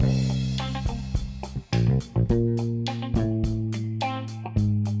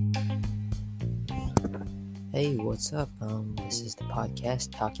what's up? This is the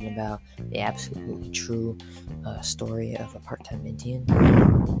podcast talking about the absolutely true story of a part-time Indian.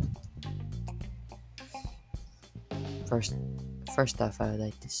 First off, I would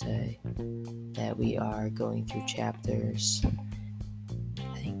like to say that we are going through chapters,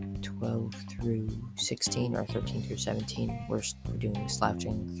 I think 12 through 16 or 13 through 17. We're doing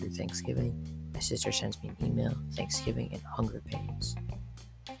slouching through Thanksgiving. My sister sends me an email, Thanksgiving and hunger pains.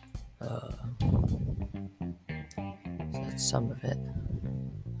 So that's some of it.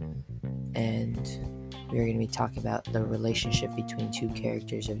 And we're going to be talking about the relationship between two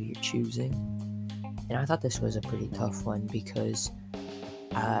characters of your choosing. And I thought this was a pretty tough one because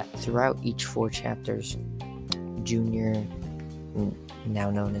throughout each 4 chapters, Junior, now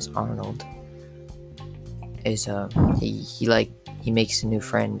known as Arnold, is he makes a new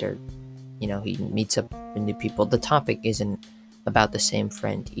friend, or he meets up with new people. The topic isn't about the same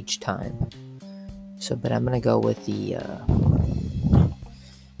friend each time. But I'm gonna go with the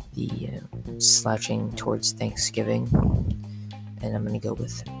slouching towards Thanksgiving, and I'm gonna go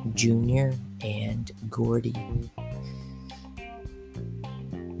with Junior and Gordy.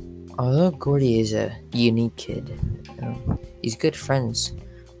 Although Gordy is a unique kid, he's good friends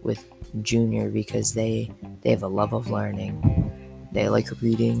with Junior because they have a love of learning. They like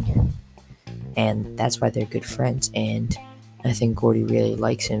reading, and that's why they're good friends. And I think Gordy really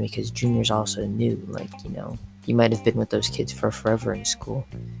likes him because Junior's also new. He might have been with those kids for forever in school,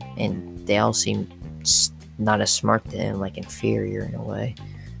 and they all seem not as smart to him, inferior in a way.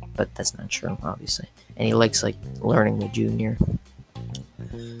 But that's not true, obviously. And he likes learning with Junior.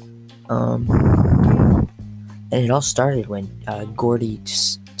 And it all started when Gordy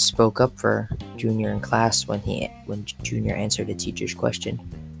spoke up for Junior in class when Junior answered a teacher's question,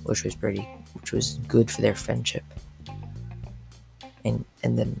 which was good for their friendship.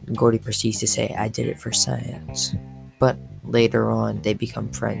 And then Gordy proceeds to say, "I did it for science." But later on, they become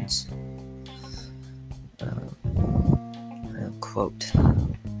friends. Quote.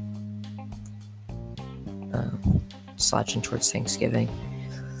 Slouching towards Thanksgiving.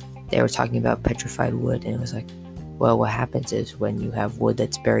 They were talking about petrified wood, and it was well, what happens is when you have wood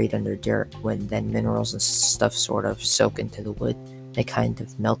that's buried under dirt, when then minerals and stuff sort of soak into the wood, they kind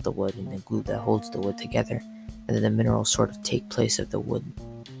of melt the wood and the glue that holds the wood together. And then the minerals sort of take place of the wood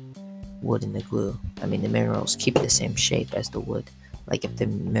and the glue. The minerals keep the same shape as the wood. If the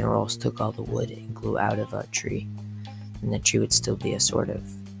minerals took all the wood and glue out of a tree, then the tree would still be but it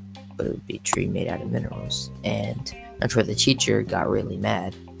would be a tree made out of minerals. And that's where the teacher got really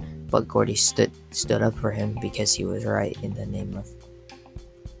mad. But Gordy stood up for him because he was right in the name of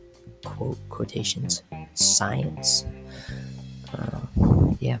quotations, science.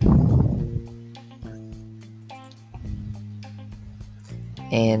 Yeah.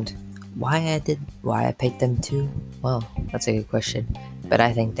 And why I picked them too? Well, that's a good question. But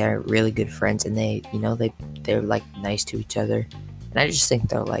I think they're really good friends, and they're nice to each other. And I just think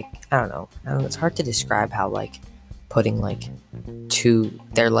they're I don't know. It's hard to describe how putting two.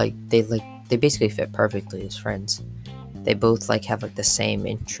 They basically fit perfectly as friends. They both have the same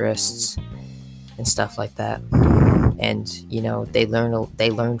interests and stuff like that. And they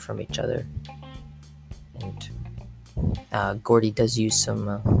learn from each other. And Gordy does use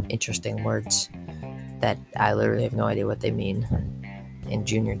some interesting words that I literally have no idea what they mean. And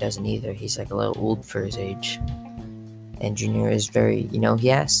Junior doesn't either. He's a little old for his age. And Junior is very,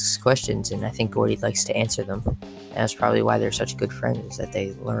 he asks questions, and I think Gordy likes to answer them. And that's probably why they're such good friends, that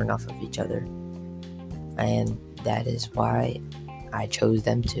they learn off of each other. And that is why I chose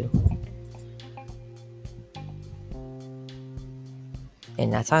them too.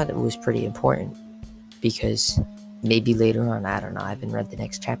 And I thought it was pretty important because maybe later on, I don't know, I haven't read the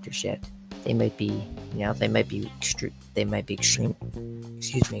next chapters yet. They might be,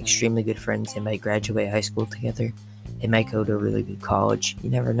 extremely good friends. They might graduate high school together. They might go to a really good college. You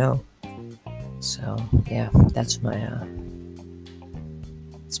never know. So yeah, that's my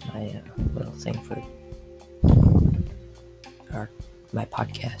little thing for my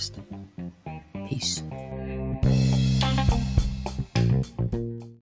podcast. Peace.